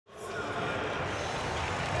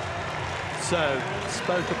So,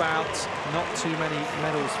 spoke about not too many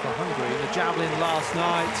medals for Hungary. The javelin last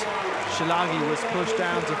night, Szilagyi was pushed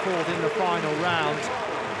down to fourth in the final round.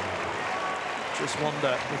 Just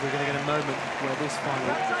wonder if we're going to get a moment where this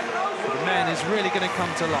final for the men is really going to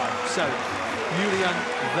come to life. So, Julian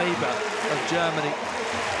Weber of Germany.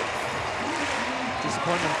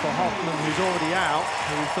 Disappointment for Hoffmann, who's already out,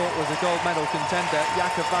 who we thought was a gold medal contender.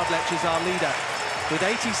 Jakub Wadlec is our leader, with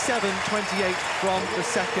 87.28 from the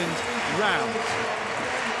second round.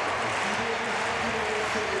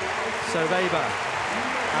 So Weber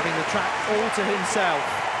having the track all to himself.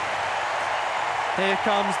 Here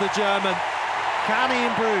comes the German. Can he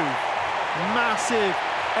improve? Massive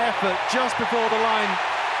effort just before the line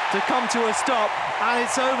to come to a stop, and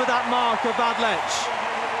it's over that mark of Wadlec.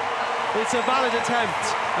 It's a valid attempt,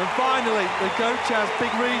 and finally the coach has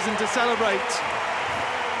big reason to celebrate.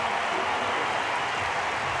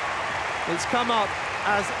 It's come up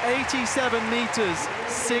as 87 meters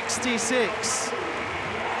 66.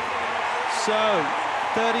 So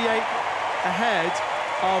 38 ahead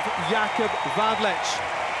of Jakub Wadlec.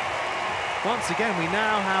 Once again, we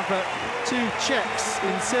now have two Czechs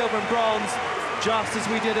in silver and bronze, just as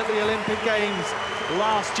we did at the Olympic Games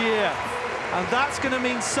last year. And that's going to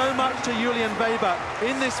mean so much to Julian Weber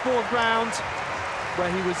in this fourth round,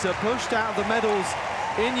 where he was pushed out of the medals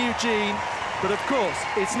in Eugene. But of course,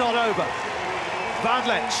 it's not over.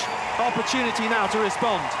 Wadlec, opportunity now to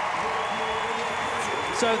respond.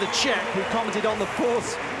 So the Czech, who commented on the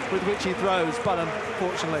force with which he throws, but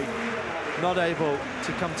unfortunately not able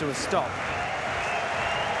to come to a stop.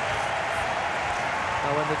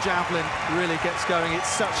 Now, when the javelin really gets going, it's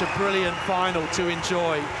such a brilliant final to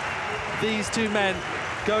enjoy. These two men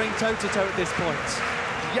going toe-to-toe at this point.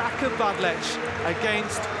 Jakub Wadlec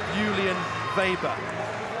against Julian Weber.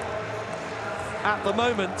 At the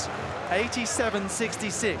moment,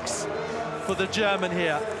 87.66 for the German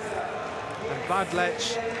here. And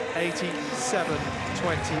Wadlec, 87.28.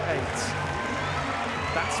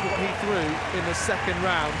 That's what he threw in the second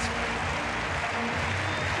round.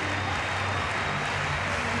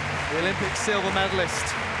 The Olympic silver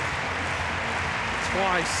medalist,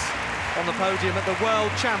 twice on the podium at the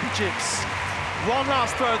World Championships. One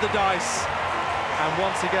last throw of the dice, and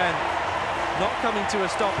once again, not coming to a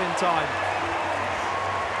stop in time.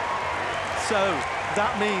 So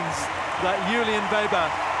that means that Julian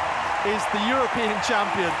Weber is the European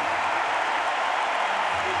champion.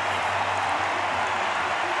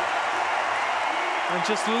 And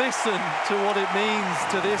just listen to what it means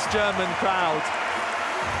to this German crowd.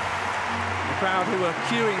 The crowd who are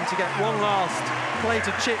queuing to get one last plate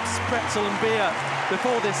of chips, pretzel and beer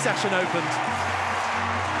before this session opened.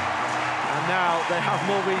 And now they have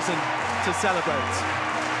more reason to celebrate.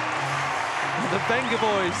 The Wenger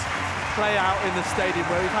boys play out in the stadium,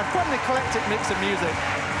 where we've had quite an eclectic mix of music.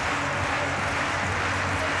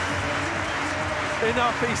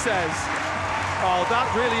 Enough, he says. Oh, that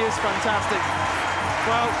really is fantastic.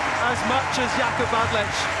 Well, as much as Jakub Wadlec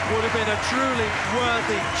would have been a truly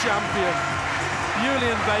worthy champion,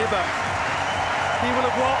 Julian Weber, he will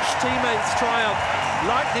have watched teammates triumph,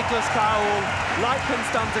 like Niklas Kaul, like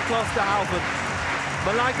Constanze Klosterhalfen,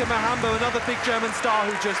 Malaika Mahambo, another big German star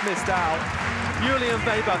who just missed out. Julian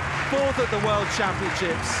Weber, fourth at the World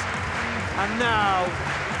Championships, and now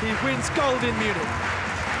he wins gold in Munich.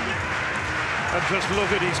 And just look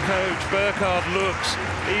at his coach, Burkhard looks,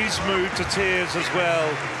 he's moved to tears as well.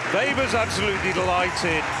 Weber's absolutely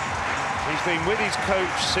delighted. He's been with his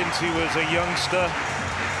coach since he was a youngster.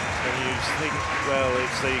 And you think, well,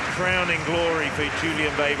 it's the crowning glory for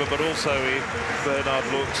Julian Weber, but also Bernhard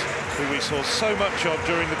Lux, who we saw so much of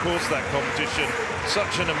during the course of that competition.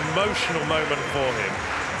 Such an emotional moment for him.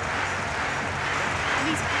 And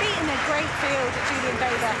he's beaten a great field at Julian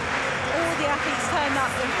Weber. All the athletes turned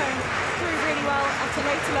up and through really well.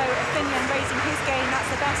 Atelotalo of Finland raising his game.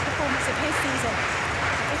 That's the best performance of his season.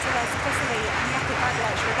 Italy and Jakub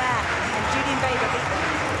Wadlec were there, and Julian Weber beat them.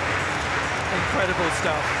 Incredible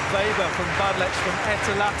stuff. Weber from Wadlec from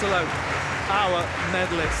Etalatalo, our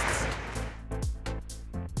medalists.